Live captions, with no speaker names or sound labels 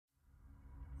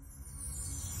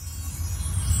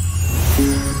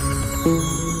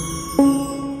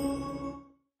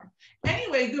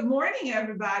morning,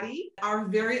 everybody. Our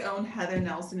very own Heather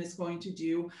Nelson is going to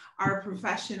do our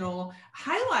professional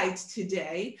highlights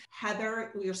today.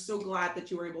 Heather, we are so glad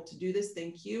that you were able to do this.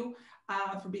 Thank you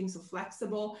for being so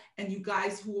flexible. And you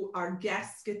guys who are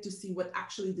guests get to see what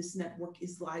actually this network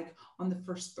is like on the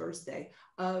first Thursday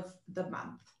of the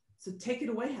month. So take it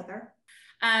away, Heather.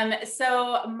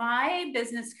 So my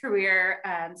business career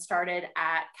started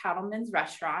at Cattleman's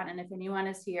Restaurant. And if anyone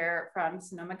is here from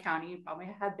Sonoma County, you probably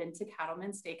have been to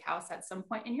Cattleman's Steakhouse at some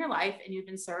point in your life, and you've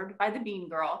been served by the Bean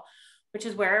Girl, which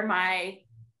is where my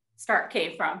start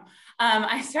came from.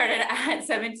 I started at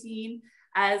 17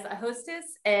 as a hostess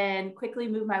and quickly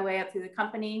moved my way up through the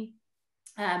company.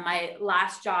 My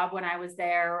last job when I was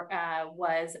there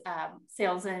was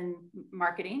sales and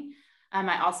marketing.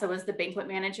 I also was the banquet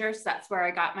manager. So that's where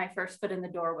I got my first foot in the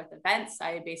door with events.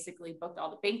 I basically booked all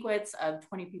the banquets of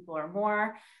 20 people or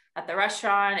more at the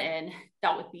restaurant and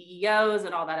dealt with BEOs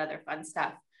and all that other fun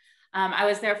stuff. I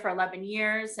was there for 11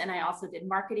 years and I also did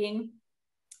marketing.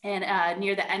 And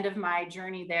near the end of my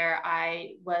journey there,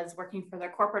 I was working for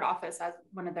their corporate office as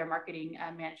one of their marketing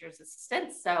manager's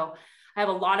assistants. So I have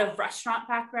a lot of restaurant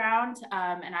background.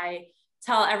 And I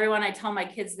tell everyone, I tell my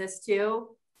kids this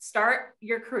too, start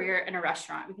your career in a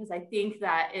restaurant, because I think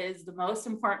that is the most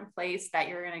important place that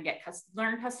you're going to get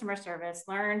learn customer service,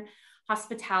 learn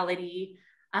hospitality.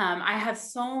 I have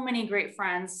so many great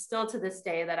friends still to this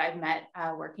day that I've met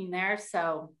working there.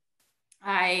 So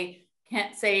I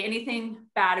can't say anything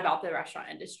bad about the restaurant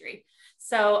industry.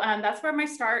 So that's where my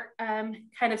start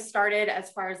kind of started as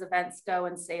far as events go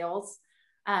and sales.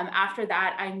 After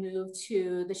that, I moved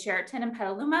to the Sheraton in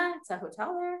Petaluma. It's a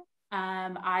hotel there.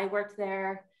 I worked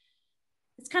there.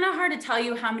 It's kind of hard to tell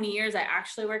you how many years I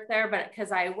actually worked there, but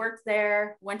because I worked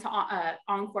there, went to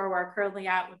Encore, where I'm currently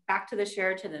at, went back to the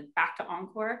Sheraton and back to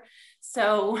Encore.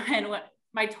 So, and what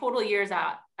my total years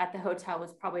out at the hotel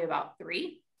was probably about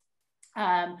 3.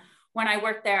 When I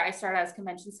worked there, I started as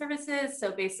convention services.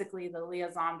 So basically the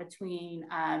liaison between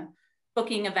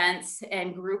booking events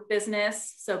and group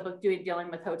business. So dealing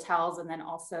with hotels, and then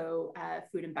also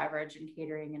food and beverage and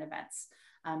catering and events.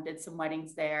 Did some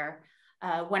weddings there.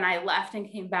 When I left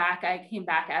and came back, I came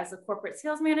back as a corporate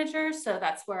sales manager. So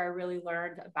that's where I really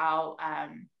learned about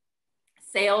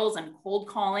sales and cold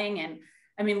calling. And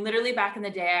I mean, literally back in the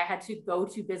day, I had to go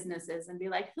to businesses and be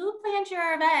like, who planned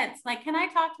your events? Like, can I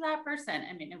talk to that person?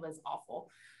 I mean, it was awful.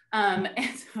 And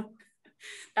so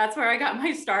that's where I got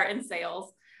my start in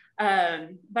sales.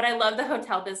 But I love the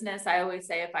hotel business. I always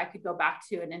say if I could go back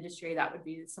to an industry, that would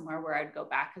be somewhere where I'd go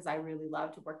back, because I really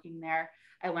loved working there.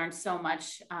 I learned so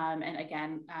much, and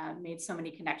again, made so many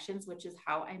connections, which is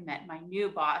how I met my new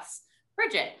boss,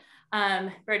 Bridget.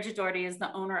 Bridget Doherty is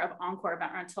the owner of Encore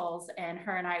Event Rentals, and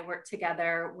her and I worked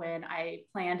together when I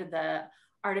planned the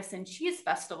Artisan Cheese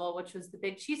Festival, which was the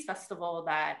big cheese festival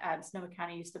that Sonoma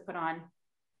County used to put on.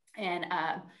 And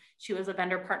she was a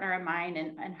vendor partner of mine,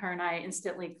 and her and I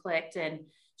instantly clicked. And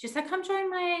she said, come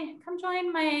join my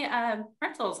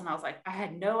rentals. And I was like, I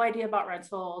had no idea about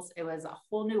rentals. It was a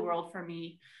whole new world for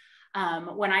me.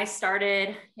 When I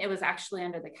started, it was actually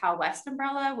under the Cal West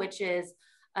umbrella, which is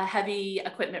a heavy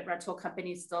equipment rental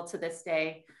company still to this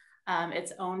day.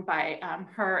 It's owned by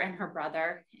her and her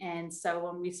brother. And so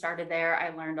when we started there, I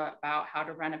learned about how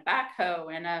to rent a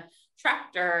backhoe and a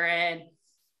tractor, and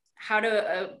how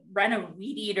to rent a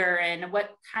weed eater, and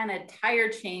what kind of tire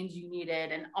change you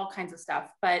needed, and all kinds of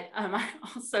stuff. But I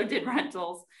also did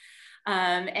rentals.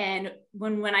 And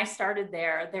when I started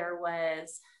there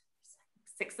was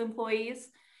 6 employees.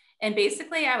 And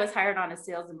basically I was hired on as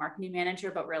sales and marketing manager,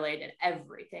 but really I did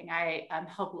everything. I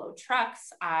helped load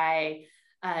trucks. I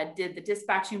did the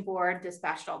dispatching board,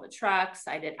 dispatched all the trucks.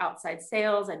 I did outside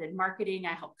sales. I did marketing.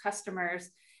 I helped customers.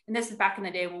 And this is back in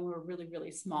the day when we were really,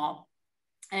 really small.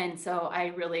 And so I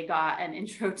really got an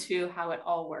intro to how it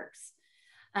all works.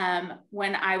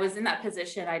 When I was in that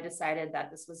position, I decided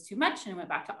that this was too much and went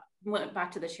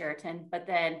back to the Sheraton, but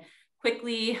then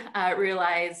quickly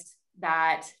realized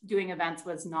that doing events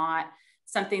was not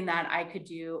something that I could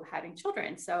do having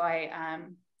children. So I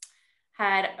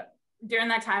during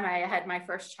that time, I had my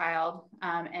first child,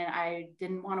 and I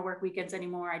didn't want to work weekends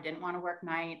anymore. I didn't want to work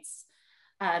nights.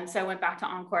 So I went back to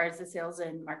Encore as a sales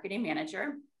and marketing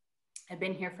manager. I've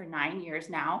been here for 9 years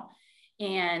now,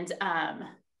 and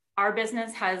our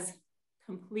business has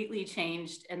completely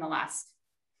changed in the last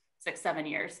 6-7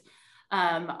 years.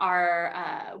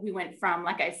 We went from,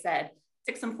 like I said,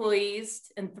 6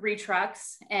 employees and 3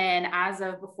 trucks. And as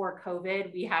of before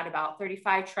COVID, we had about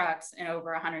 35 trucks and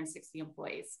over 160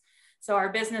 employees. So our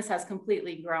business has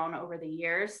completely grown over the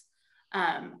years.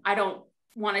 I don't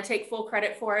want to take full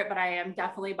credit for it, but I am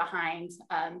definitely behind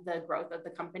the growth of the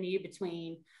company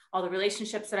between all the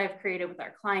relationships that I've created with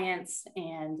our clients.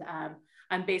 And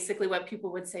I'm basically what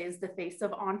people would say is the face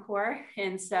of Encore.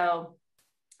 And so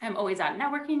I'm always at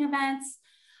networking events.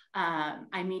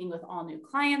 I'm meeting with all new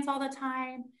clients all the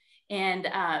time. And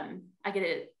I get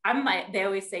it. I'm like, they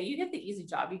always say, you get the easy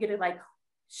job. You get to like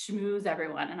schmooze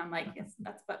everyone. And I'm like, yes,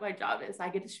 that's what my job is. I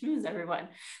get to schmooze everyone.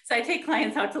 So I take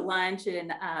clients out to lunch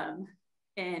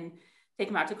and take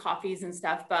them out to coffees and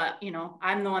stuff. But, you know,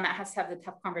 I'm the one that has to have the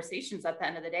tough conversations at the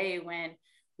end of the day when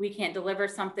we can't deliver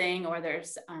something, or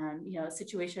there's, you know, a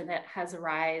situation that has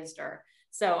arisen, or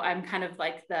so I'm kind of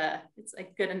like it's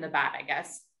like good and the bad, I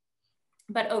guess.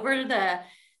 But over the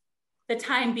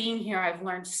time being here, I've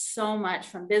learned so much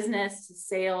from business to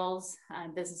sales,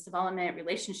 business development,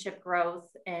 relationship growth.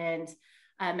 And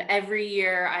every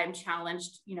year I'm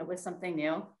challenged, you know, with something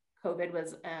new. COVID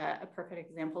was a perfect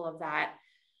example of that.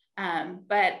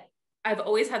 But I've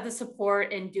always had the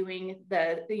support in doing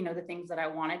the things that I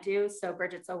want to do. So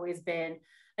Bridget's always been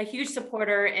a huge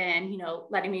supporter and, you know,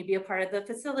 letting me be a part of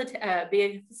the be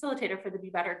a facilitator for the Be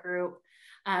Better group.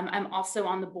 I'm also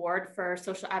on the board for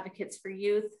Social Advocates for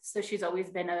Youth. So she's always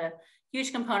been a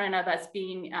huge component of us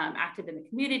being active in the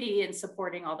community and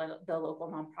supporting all the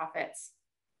local nonprofits.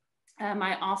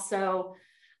 I also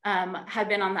have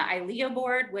been on the ILEA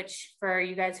board, which for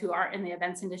you guys who aren't in the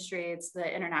events industry, it's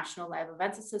the International Live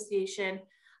Events Association.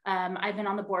 I've been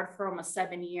on the board for almost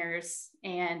 7 years,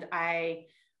 and I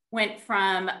went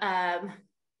from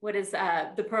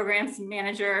the programs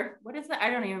manager. What is that? I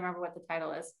don't even remember what the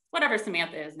title is. Whatever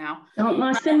Samantha is now. Don't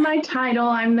listen my title.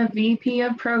 I'm the VP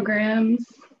of programs.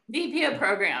 VP of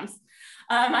programs.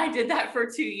 I did that for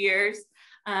 2 years.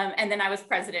 And then I was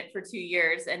president for 2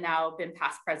 years, and now been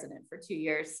past president for 2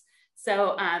 years.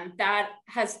 So that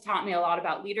has taught me a lot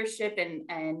about leadership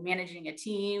and managing a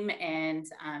team, and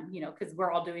you know, because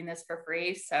we're all doing this for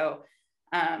free. So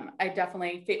I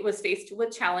definitely was faced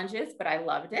with challenges, but I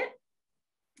loved it.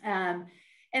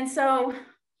 And so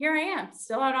here I am,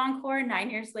 still at Encore 9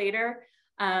 years later,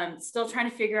 still trying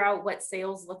to figure out what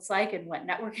sales looks like and what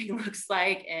networking looks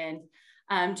like, and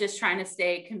just trying to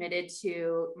stay committed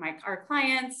to our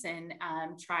clients and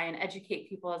try and educate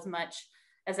people as much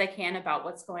as I can about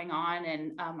what's going on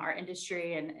in our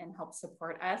industry and help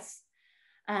support us.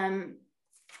 So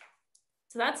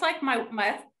that's like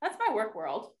that's my work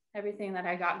world, everything that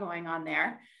I got going on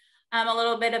there. A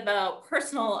little bit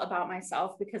personal about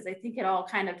myself, because I think it all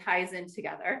kind of ties in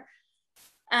together.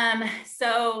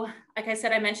 So like I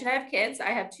said, I mentioned I have kids. I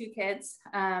have 2 kids.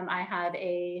 I have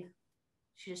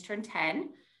she just turned 10,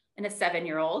 and a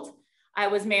 7-year-old. I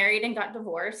was married and got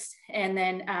divorced, and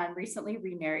then recently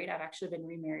remarried. I've actually been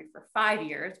remarried for 5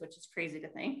 years, which is crazy to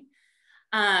think.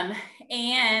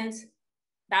 And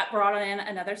that brought in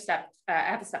another I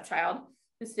have a stepchild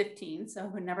who's 15. So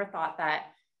who never thought that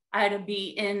I had to be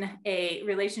in a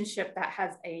relationship that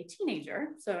has a teenager.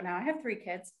 So now I have 3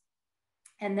 kids.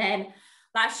 And then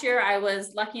last year I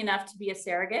was lucky enough to be a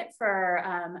surrogate for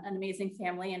an amazing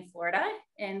family in Florida.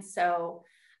 And so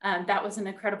that was an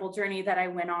incredible journey that I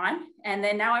went on. And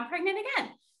then now I'm pregnant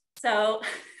again. So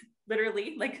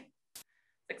literally like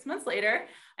 6 months later,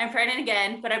 I'm pregnant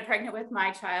again, but I'm pregnant with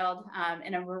my child.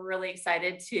 And we're really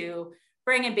excited to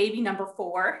bring in baby number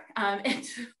 4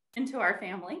 into our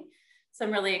family. So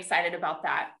I'm really excited about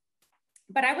that.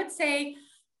 But I would say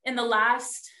in the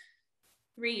last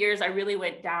 3 years, I really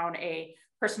went down a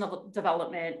personal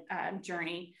development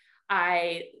journey.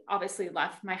 I obviously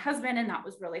left my husband, and that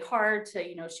was really hard to,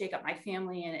 you know, shake up my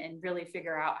family and really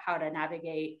figure out how to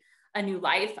navigate a new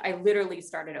life. I literally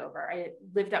started over. I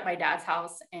lived at my dad's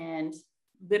house and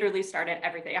literally started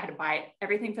everything. I had to buy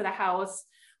everything for the house.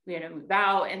 We had to move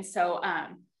out. And so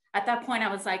at that point,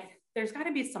 I was like, there's got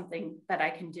to be something that I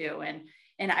can do.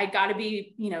 And I got to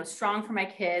be, you know, strong for my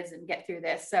kids and get through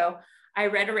this. So I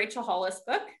read a Rachel Hollis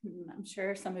book. I'm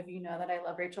sure some of you know that I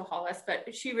love Rachel Hollis,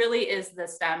 but she really is the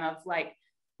stem of like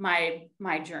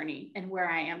my journey and where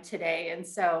I am today. And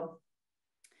so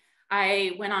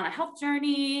I went on a health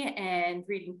journey and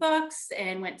reading books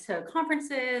and went to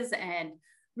conferences, and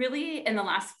really in the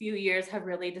last few years have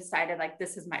really decided like,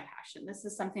 this is my passion. This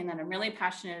is something that I'm really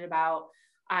passionate about.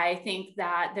 I think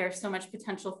that there's so much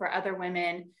potential for other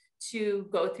women to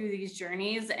go through these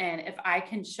journeys. And if I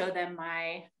can show them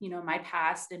my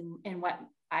past and what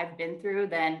I've been through,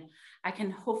 then I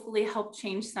can hopefully help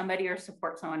change somebody or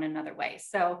support someone in another way.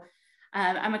 So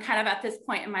I'm kind of at this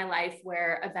point in my life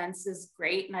where events is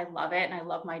great and I love it and I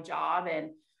love my job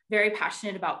and very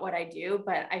passionate about what I do,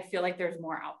 but I feel like there's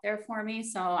more out there for me.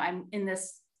 So I'm in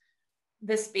this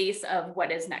space of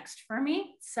what is next for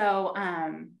me. So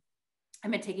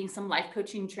I've been taking some life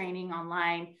coaching training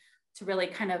online to really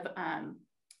kind of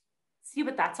see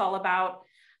what that's all about.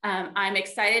 I'm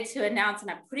excited to announce, and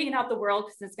I'm putting it out the world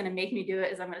because it's going to make me do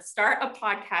it, is I'm going to start a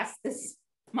podcast this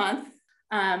month.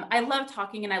 I love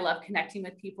talking and I love connecting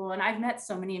with people. And I've met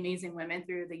so many amazing women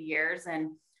through the years.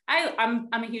 And I'm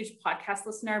a huge podcast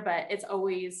listener, but it's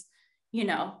always, you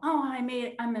know, oh,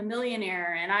 I'm a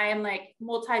millionaire and I am like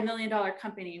multi-million-dollar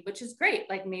company, which is great.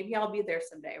 Like maybe I'll be there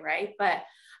someday, right? But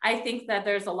I think that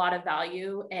there's a lot of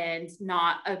value and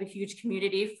not a huge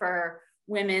community for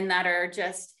women that are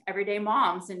just everyday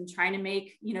moms and trying to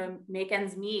make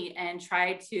ends meet and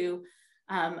try to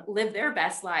live their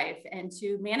best life and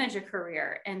to manage a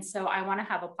career. And so I want to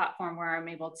have a platform where I'm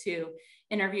able to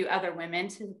interview other women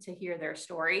to hear their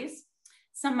stories.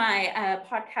 So my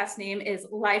podcast name is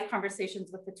Life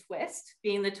Conversations with a Twist,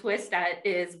 being the twist that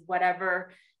is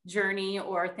whatever journey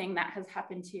or thing that has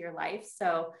happened to your life.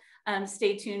 So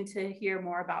stay tuned to hear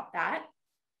more about that.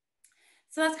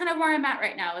 So that's kind of where I'm at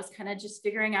right now, is kind of just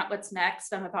figuring out what's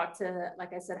next. I'm about to,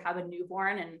 like I said, have a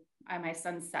newborn, and my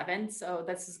son's 7. So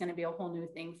this is going to be a whole new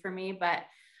thing for me, but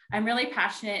I'm really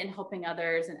passionate in helping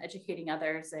others and educating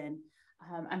others. And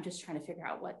I'm just trying to figure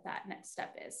out what that next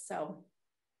step is. So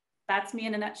that's me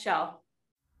in a nutshell.